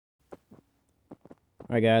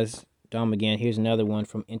All right, guys. Dom again. Here's another one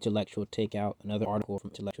from Intellectual Takeout. Another article from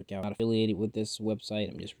Intellectual Takeout. Not affiliated with this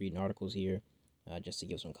website. I'm just reading articles here, just to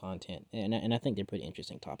give some content, and I think they're pretty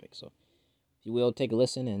interesting topics. So, if you will, take a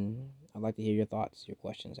listen, and I'd like to hear your thoughts, your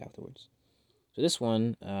questions afterwards. So this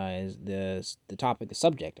one is the topic, the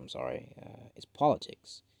subject. I'm sorry, is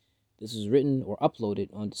politics. This was written or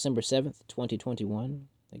uploaded on December 7th, 2021.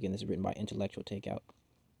 Again, this is written by Intellectual Takeout.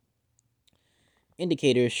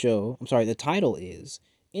 The title is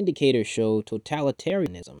Indicators Show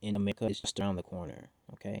Totalitarianism in America is just around the corner.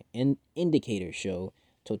 Okay? Indicators show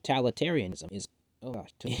totalitarianism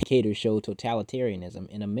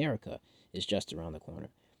in America is just around the corner.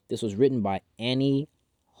 This was written by Annie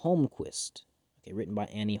Holmquist. Okay, written by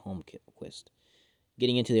Annie Holmquist.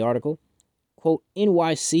 Getting into the article, quote,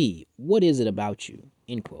 NYC, what is it about you?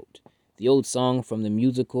 End quote. The old song from the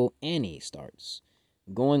musical Annie starts,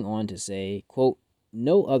 going on to say, quote,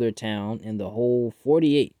 no other town in the whole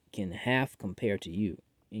 48 can half compare to you,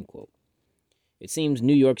 end quote. It seems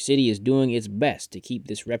New York City is doing its best to keep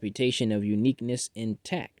this reputation of uniqueness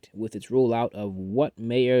intact with its rollout of what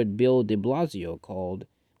Mayor Bill de Blasio called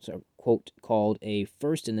a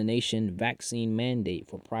first-in-the-nation vaccine mandate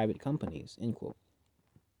for private companies, end quote.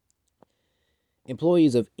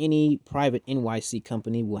 Employees of any private NYC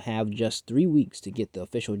company will have just 3 weeks to get the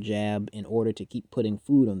official jab in order to keep putting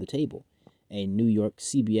food on the table, a New York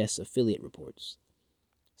CBS affiliate reports.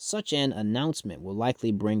 Such an announcement will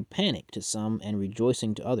likely bring panic to some and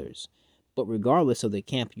rejoicing to others, but regardless of the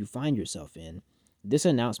camp you find yourself in, this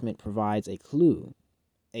announcement provides a clue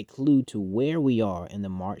to where we are in the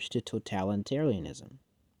march to totalitarianism.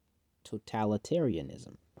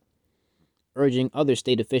 Urging other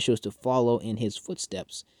state officials to follow in his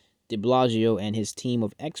footsteps, de Blasio and his team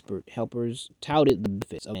of expert helpers touted the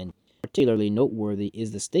benefits of, and particularly noteworthy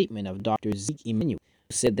is the statement of Dr. Zeke Emanuel,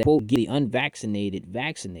 who said that, quote, get the unvaccinated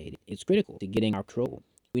vaccinated is critical to getting our control.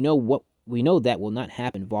 We know that will not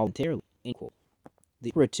happen voluntarily, end quote. The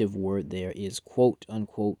operative word there is quote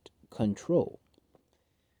unquote control.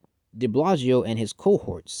 De Blasio and his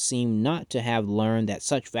cohorts seem not to have learned that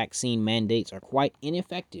such vaccine mandates are quite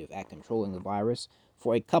ineffective at controlling the virus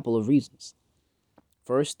for a couple of reasons.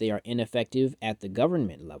 First, they are ineffective at the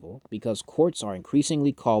government level because courts are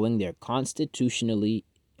increasingly calling their constitutionality.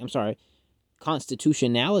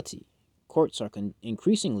 Courts are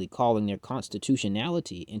increasingly calling their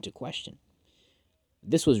constitutionality into question.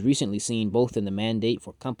 This was recently seen both in the mandate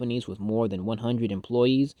for companies with more than 100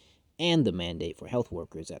 employees and the mandate for health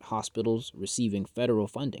workers at hospitals receiving federal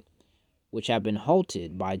funding, which have been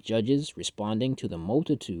halted by judges responding to the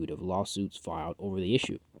multitude of lawsuits filed over the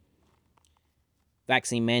issue.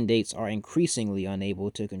 Vaccine mandates are increasingly unable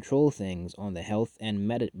to control things on the health and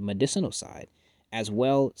medicinal side, as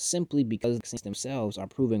well, simply because vaccines themselves are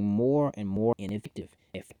proving more and more ineffective.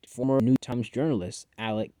 Former New York Times journalist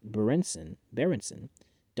Alec Berenson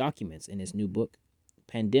documents in his new book,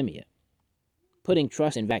 Pandemia. Putting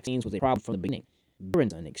trust in vaccines was a problem from the beginning.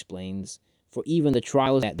 Berenson explains, for even the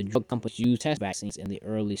trials that the drug companies used to test vaccines in the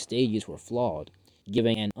early stages were flawed,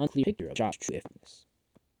 giving an unclear picture of shots' true effectiveness.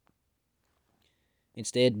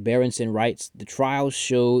 Instead, Berenson writes, the trials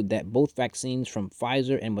showed that both vaccines from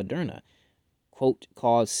Pfizer and Moderna, quote,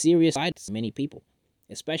 caused serious side effects in many people,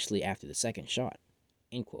 especially after the second shot,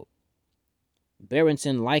 end quote.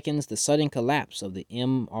 Berenson likens the sudden collapse of the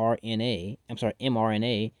mRNA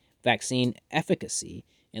vaccine efficacy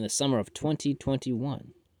in the summer of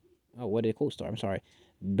 2021. Oh, what did the quote start? I'm sorry.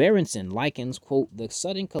 Berenson likens, quote, the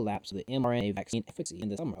sudden collapse of the mRNA vaccine efficacy in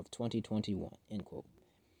the summer of 2021, end quote,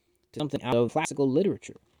 to something out of classical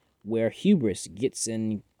literature, where hubris gets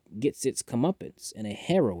its comeuppance in a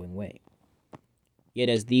harrowing way. Yet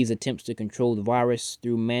as these attempts to control the virus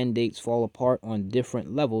through mandates fall apart on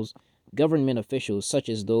different levels, government officials such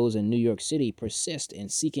as those in New York City persist in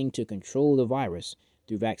seeking to control the virus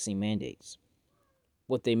through vaccine mandates.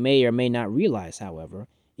 What they may or may not realize, however,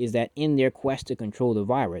 is that in their quest to control the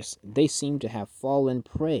virus, they seem to have fallen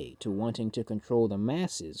prey to wanting to control the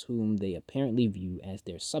masses whom they apparently view as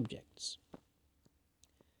their subjects.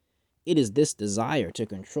 It is this desire to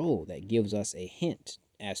control that gives us a hint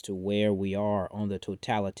as to where we are on the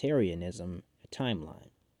totalitarianism timeline.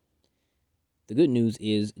 The good news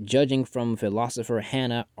is, judging from philosopher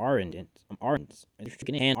Hannah Arendt's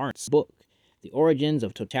book, The Origins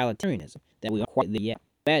of Totalitarianism, that we are quite there yet.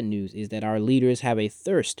 Bad news is that our leaders have a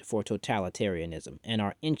thirst for totalitarianism and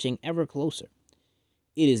are inching ever closer.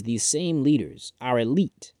 It is these same leaders, our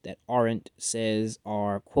elite, that Arendt says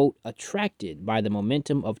are, quote, attracted by the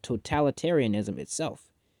momentum of totalitarianism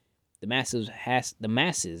itself. The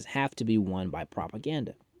masses have to be won by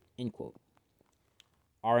propaganda, end quote.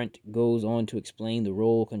 Arendt goes on to explain the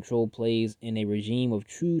role control plays in a regime of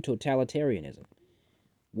true totalitarianism.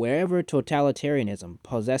 Wherever totalitarianism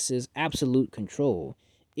possesses absolute control,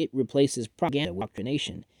 it replaces propaganda with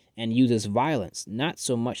indoctrination and uses violence not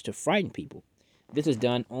so much to frighten people. This is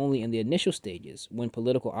done only in the initial stages when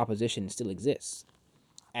political opposition still exists,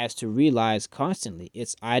 as to realize constantly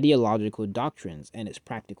its ideological doctrines and its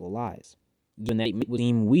practical lies. Given that it would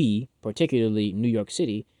seem we, particularly New York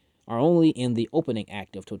City, are only in the opening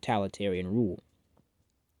act of totalitarian rule.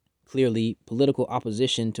 Clearly, political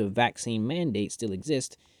opposition to vaccine mandates still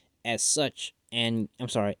exists as such, and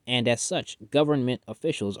as such, government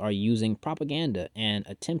officials are using propaganda and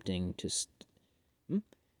attempting to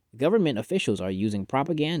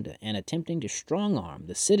strong arm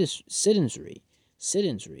the citizenry.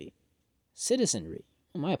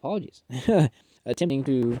 Oh, my apologies. Attempting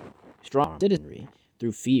to strong arm citizenry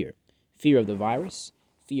through fear of the virus,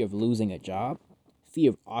 fear of losing a job,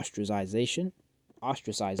 fear of ostracization.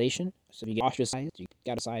 So if you get ostracized, you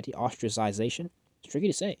got society ostracization. It's tricky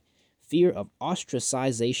to say. Fear of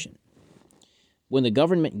ostracization. When the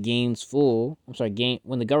government gains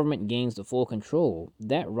when the government gains the full control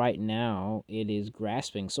that right now it is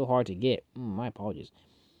grasping so hard to get. My apologies.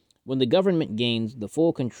 When the government gains the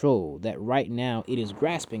full control that right now it is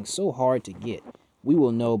grasping so hard to get, we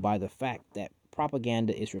will know by the fact that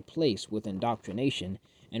propaganda is replaced with indoctrination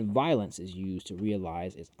and violence is used to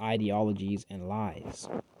realize its ideologies and lies.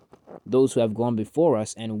 Those who have gone before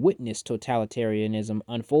us and witnessed totalitarianism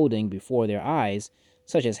unfolding before their eyes,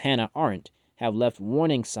 such as Hannah Arendt, have left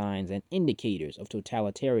warning signs and indicators of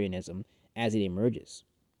totalitarianism as it emerges.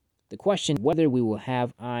 The question is whether we will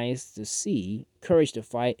have eyes to see, courage to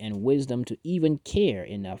fight, and wisdom to even care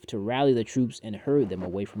enough to rally the troops and herd them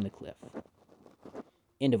away from the cliff.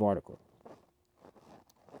 End of article.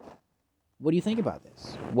 What do you think about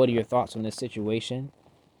this? What are your thoughts on this situation?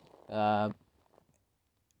 What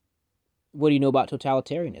do you know about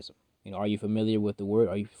totalitarianism? Are you familiar with the word?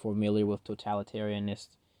 Are you familiar with totalitarianist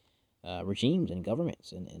regimes and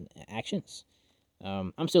governments and actions?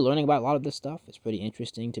 I'm still learning about a lot of this stuff. It's pretty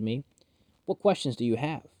interesting to me. What questions do you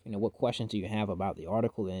have? What questions do you have about the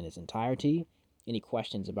article in its entirety? Any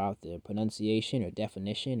questions about the pronunciation or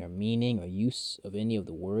definition or meaning or use of any of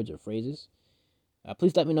the words or phrases?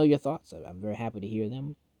 Please let me know your thoughts. I'm very happy to hear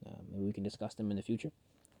them. Maybe we can discuss them in the future.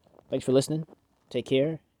 Thanks for listening. Take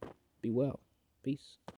care. Be well. Peace.